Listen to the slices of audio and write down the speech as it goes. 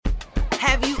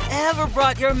Have you ever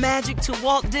brought your magic to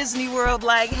Walt Disney World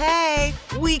like, hey,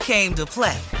 we came to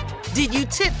play? Did you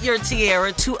tip your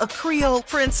tiara to a Creole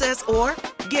princess or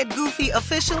get goofy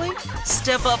officially?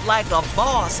 Step up like a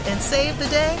boss and save the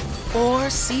day? Or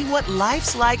see what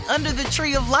life's like under the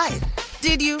tree of life?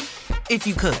 Did you? If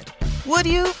you could. Would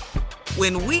you?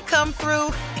 When we come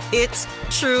through, it's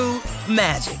true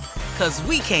magic. 'Cause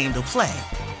we came to play.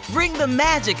 Bring the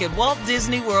magic at Walt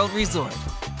Disney World Resort.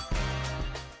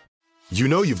 You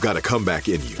know you've got a comeback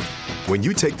in you. When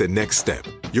you take the next step,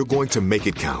 you're going to make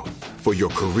it count. For your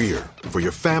career, for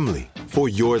your family, for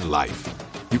your life.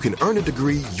 You can earn a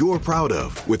degree you're proud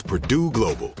of with Purdue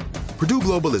Global. Purdue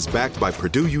Global is backed by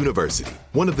Purdue University,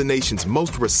 one of the nation's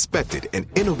most respected and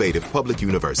innovative public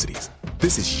universities.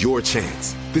 This is your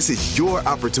chance. This is your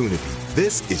opportunity.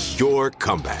 This is your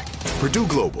comeback. Purdue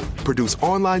Global, Purdue's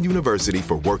online university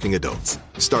for working adults.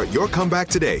 Start your comeback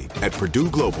today at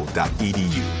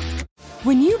purdueglobal.edu.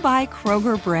 When you buy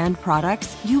Kroger brand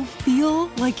products, you feel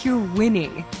like you're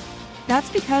winning.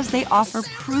 That's because they offer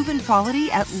proven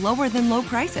quality at lower than low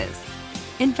prices.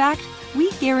 In fact, we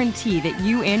guarantee that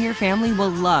you and your family will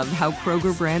love how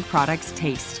Kroger brand products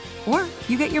taste, or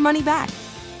you get your money back.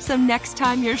 So next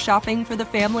time you're shopping for the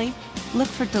family, look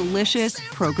for delicious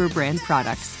Kroger brand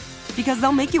products, because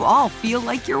they'll make you all feel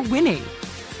like you're winning.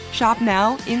 Shop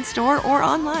now, in-store, or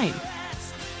online.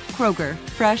 Kroger,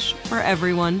 fresh for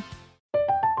everyone.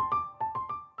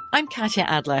 I'm Katya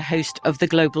Adler, host of The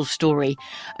Global Story.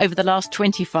 Over the last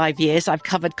 25 years, I've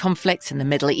covered conflicts in the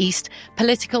Middle East,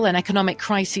 political and economic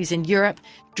crises in Europe,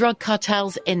 drug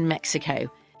cartels in Mexico.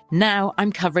 Now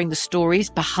I'm covering the stories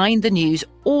behind the news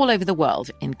all over the world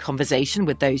in conversation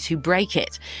with those who break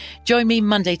it. Join me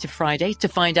Monday to Friday to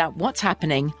find out what's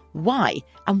happening, why,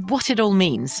 and what it all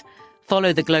means.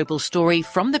 Follow The Global Story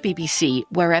from the BBC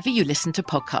wherever you listen to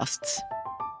podcasts.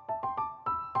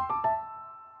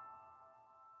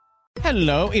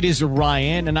 Hello, it is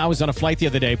Ryan, and I was on a flight the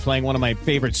other day playing one of my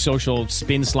favorite social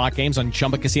spin slot games on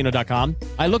ChumbaCasino.com.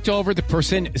 I looked over at the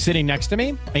person sitting next to me,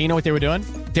 and you know what they were doing?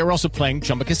 They were also playing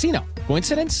Chumba Casino.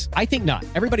 Coincidence? I think not.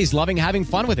 Everybody's loving having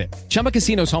fun with it. Chumba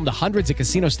Casino is home to hundreds of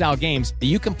casino-style games that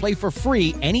you can play for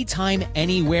free anytime,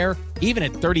 anywhere, even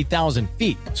at 30,000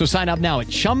 feet. So sign up now at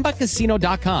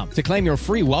ChumbaCasino.com to claim your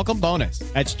free welcome bonus.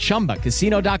 That's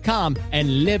ChumbaCasino.com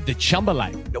and live the Chumba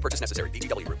life. No purchase necessary.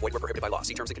 VGW. Void where prohibited by law.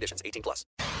 See terms and conditions. 18+.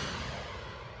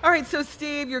 All right, so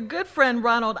Steve, your good friend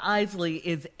Ronald Isley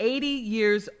is 80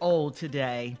 years old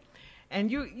today.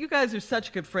 And you guys are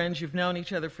such good friends. You've known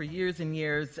each other for years and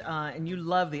years, and you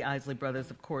love the Isley brothers,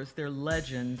 of course. They're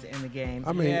legends in the game.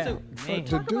 I mean, yeah.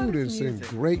 the dude is in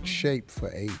great shape for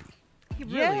 80. He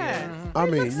really is. I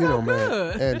mean, you know,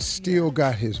 man, and still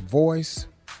got his voice.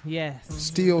 Yes.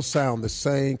 Still sound the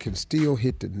same, can still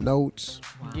hit the notes.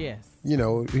 Wow. Yes. You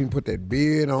know, he can put that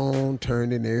beard on,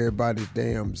 turned into everybody's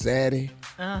damn zaddy.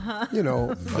 Uh-huh. You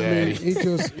know, I mean, he's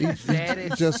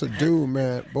just a dude,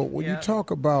 man. But when you talk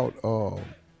about,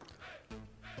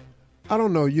 I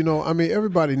don't know, you know, I mean,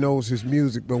 everybody knows his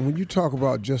music, but when you talk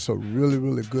about just a really,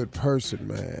 really good person,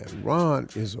 man, Ron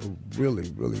is a really,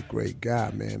 really great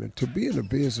guy, man. And to be in the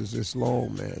business this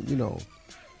long, man, you know,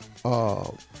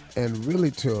 and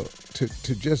really to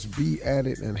just be at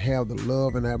it and have the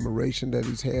love and admiration that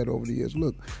he's had over the years.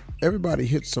 Look, everybody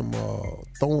hit some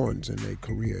thorns in their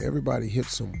career. Everybody hit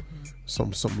some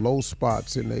low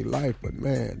spots in their life. But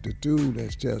man, the dude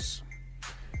has just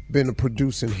been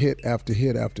producing hit after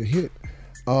hit after hit.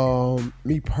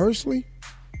 Me personally,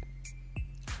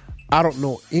 I don't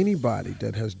know anybody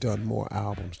that has done more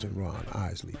albums than Ron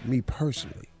Isley. Me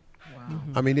personally. Wow.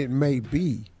 I mean, it may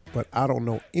be, but I don't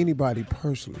know anybody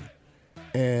personally.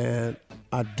 And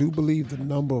I do believe the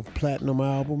number of platinum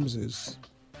albums is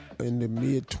in the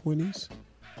mid-20s.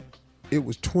 It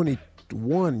was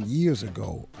 21 years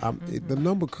ago. The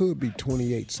number could be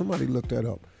 28. Somebody look that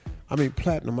up. I mean,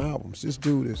 platinum albums. This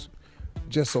dude is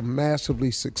just a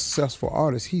massively successful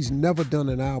artist. He's never done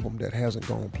an album that hasn't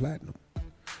gone platinum.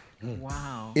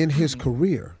 Wow. In his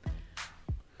career.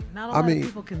 Not a lot of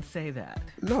people can say that.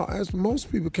 No, as most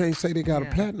people can't say they got a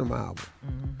platinum album.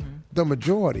 Mm-hmm. The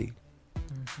majority.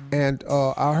 Mm-hmm. And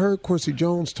I heard Quincy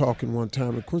Jones talking one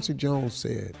time, and Quincy Jones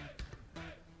said,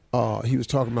 he was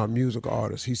talking about music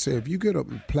artists. He said, if you get a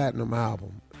platinum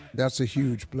album, that's a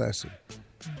huge blessing.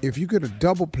 If you get a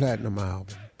double platinum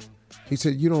album, he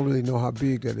said, you don't really know how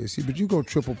big that is. But you go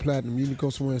triple platinum, you need to go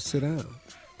somewhere and sit down.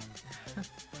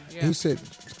 Yeah. He said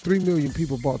 3 million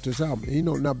people bought this album. You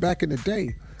know, now back in the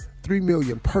day, 3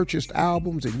 million purchased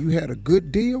albums and you had a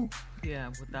good deal. Yeah,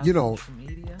 without social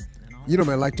media and all you know,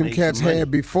 man, like them cats had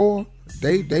before,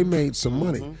 they made some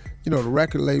money. the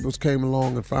record labels came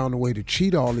along and found a way to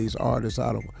cheat all these artists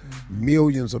out of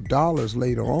millions of dollars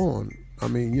later on. I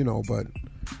mean, but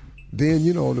then,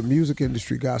 the music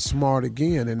industry got smart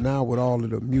again, and now with all of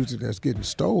the music that's getting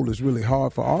stolen, it's really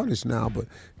hard for artists now. But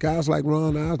guys like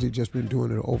Ron Isley just been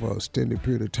doing it over an extended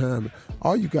period of time.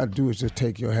 All you got to do is just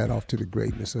take your hat off to the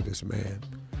greatness of this man.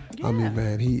 Yeah. I mean,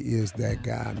 man, he is that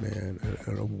guy, man,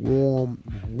 and a warm,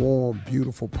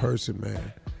 beautiful person,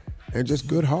 man, and just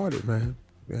good-hearted, man.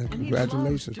 And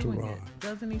congratulations to Ron.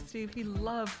 Doesn't he, Steve? He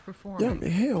loves performing. Yeah,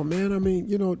 hell, man. I mean,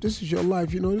 this is your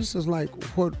life. This is like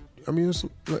what. I mean,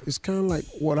 it's kind of like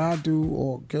what I do,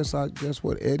 or guess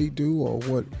what Eddie do, or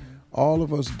what all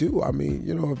of us do. I mean,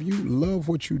 if you love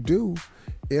what you do,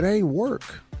 it ain't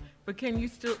work. But can you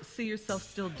still see yourself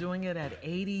still doing it at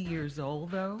 80 years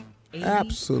old, though? 80?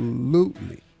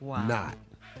 Absolutely not.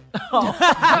 Oh.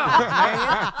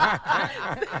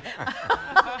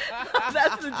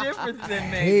 That's the difference then,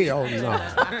 maybe. Hell no.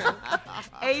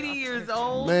 80 years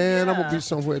old? Man, I'm going to be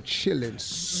somewhere chilling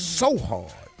so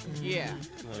hard. Yeah.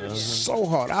 So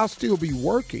hard. I'll still be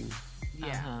working.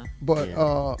 Yeah. But he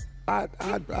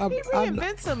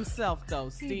reinvents himself, though,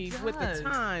 Steve, with the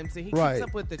times, and he right. keeps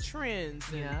up with the trends.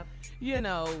 And, I'm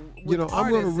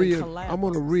going to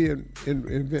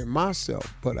reinvent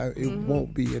myself, but it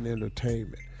won't be in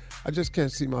entertainment. I just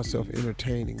can't see myself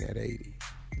entertaining at 80.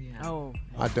 Yeah. Oh,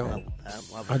 I don't.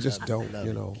 I just don't.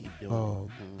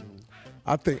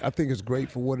 I think it's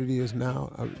great for what it is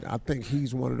now. I think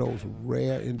he's one of those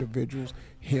rare individuals.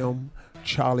 Him,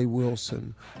 Charlie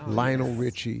Wilson, Lionel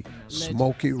Richie,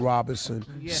 Smokey Robinson,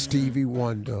 Stevie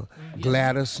Wonder,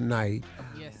 Gladys Knight,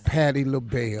 Patti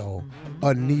LaBelle,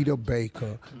 Anita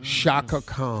Baker, Shaka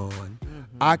Khan.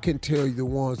 I can tell you the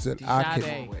ones that I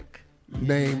can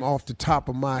name off the top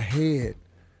of my head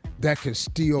that can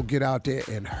still get out there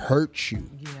and hurt you.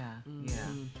 Yeah.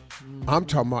 I'm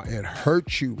talking about and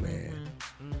hurt you, man.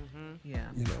 Yeah.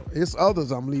 It's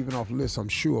others I'm leaving off the list, I'm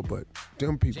sure, but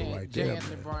them people right there,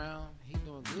 Anthony man. Brown, he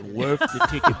doing good. Worth the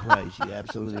ticket price. You're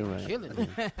absolutely right. Killing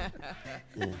it.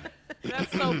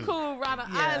 That's so cool, Ronald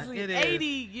Isley. 80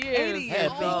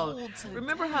 years old.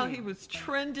 Remember how he was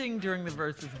trending during the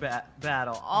Versus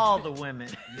battle? All the women.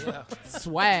 Yeah.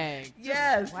 Swag.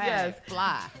 Yes.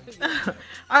 Fly. All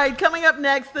right, coming up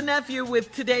next, the nephew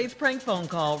with today's prank phone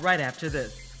call right after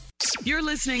this. You're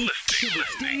listening to the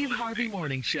Steve Harvey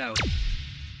Morning Show.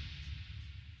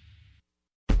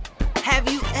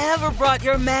 Have you ever brought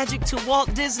your magic to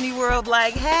Walt Disney World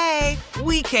like, hey,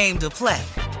 we came to play?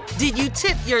 Did you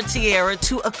tip your tiara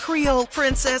to a Creole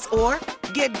princess or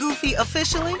get goofy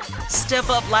officially? Step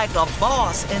up like a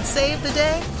boss and save the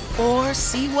day? Or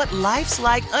see what life's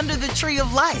like under the tree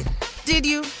of life? Did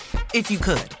you? If you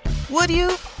could. Would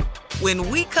you? When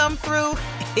we come through,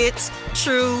 it's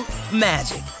true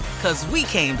magic. 'Cause we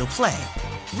came to play.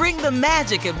 Bring the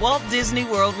magic at Walt Disney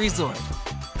World Resort.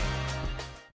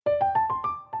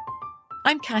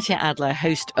 I'm Katya Adler,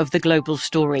 host of The Global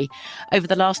Story. Over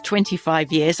the last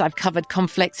 25 years, I've covered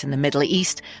conflicts in the Middle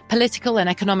East, political and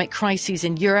economic crises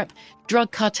in Europe,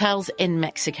 drug cartels in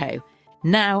Mexico.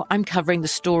 Now I'm covering the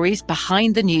stories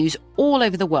behind the news all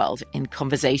over the world in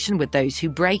conversation with those who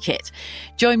break it.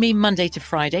 Join me Monday to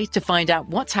Friday to find out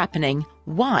what's happening,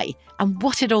 why, and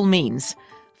what it all means.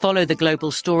 Follow The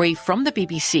Global Story from the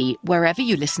BBC wherever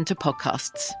you listen to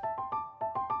podcasts.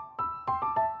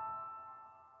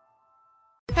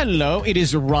 Hello, it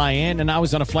is Ryan, and I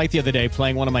was on a flight the other day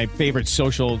playing one of my favorite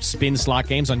social spin slot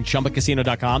games on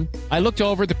ChumbaCasino.com. I looked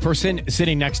over at the person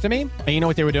sitting next to me, and you know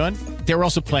what they were doing? They were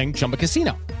also playing Chumba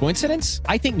Casino. Coincidence?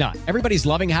 I think not. Everybody's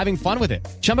loving having fun with it.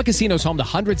 Chumba Casino is home to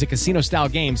hundreds of casino-style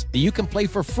games that you can play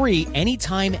for free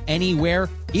anytime, anywhere,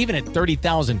 even at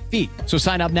 30,000 feet. So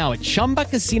sign up now at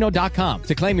ChumbaCasino.com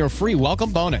to claim your free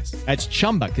welcome bonus. That's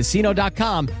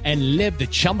ChumbaCasino.com and live the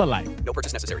Chumba life. No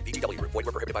purchase necessary. VGW. Void where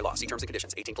prohibited by law. See terms and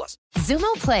conditions. 18+.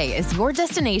 Xumo Play is your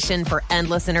destination for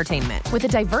endless entertainment. With a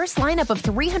diverse lineup of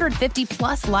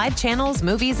 350-plus live channels,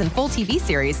 movies, and full TV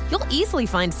series, you'll easily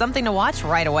find something to watch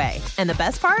right away. And the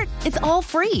best part? It's all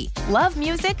free. Love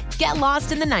music? Get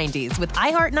lost in the 90s with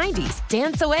iHeart 90s.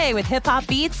 Dance away with hip-hop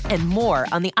beats and more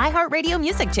on the iHeartRadio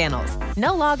music channels.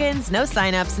 No logins, no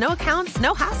signups, no accounts,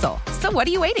 no hassle. So what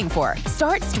are you waiting for?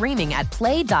 Start streaming at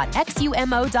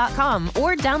play.xumo.com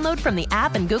or download from the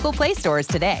app and Google Play stores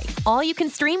today. All you can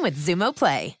stream with Xumo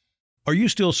Play. Are you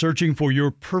still searching for your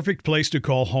perfect place to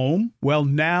call home? Well,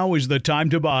 now is the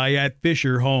time to buy at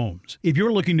Fisher Homes. If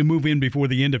you're looking to move in before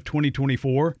the end of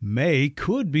 2024, May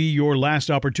could be your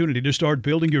last opportunity to start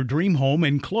building your dream home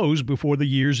and close before the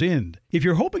year's end. If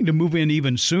you're hoping to move in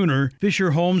even sooner,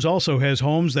 Fisher Homes also has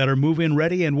homes that are move-in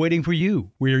ready and waiting for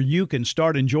you, where you can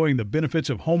start enjoying the benefits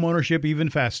of homeownership even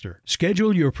faster.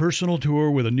 Schedule your personal tour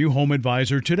with a new home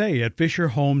advisor today at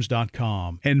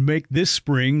FisherHomes.com and make this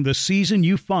spring the season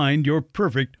you find your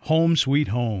perfect home sweet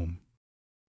home.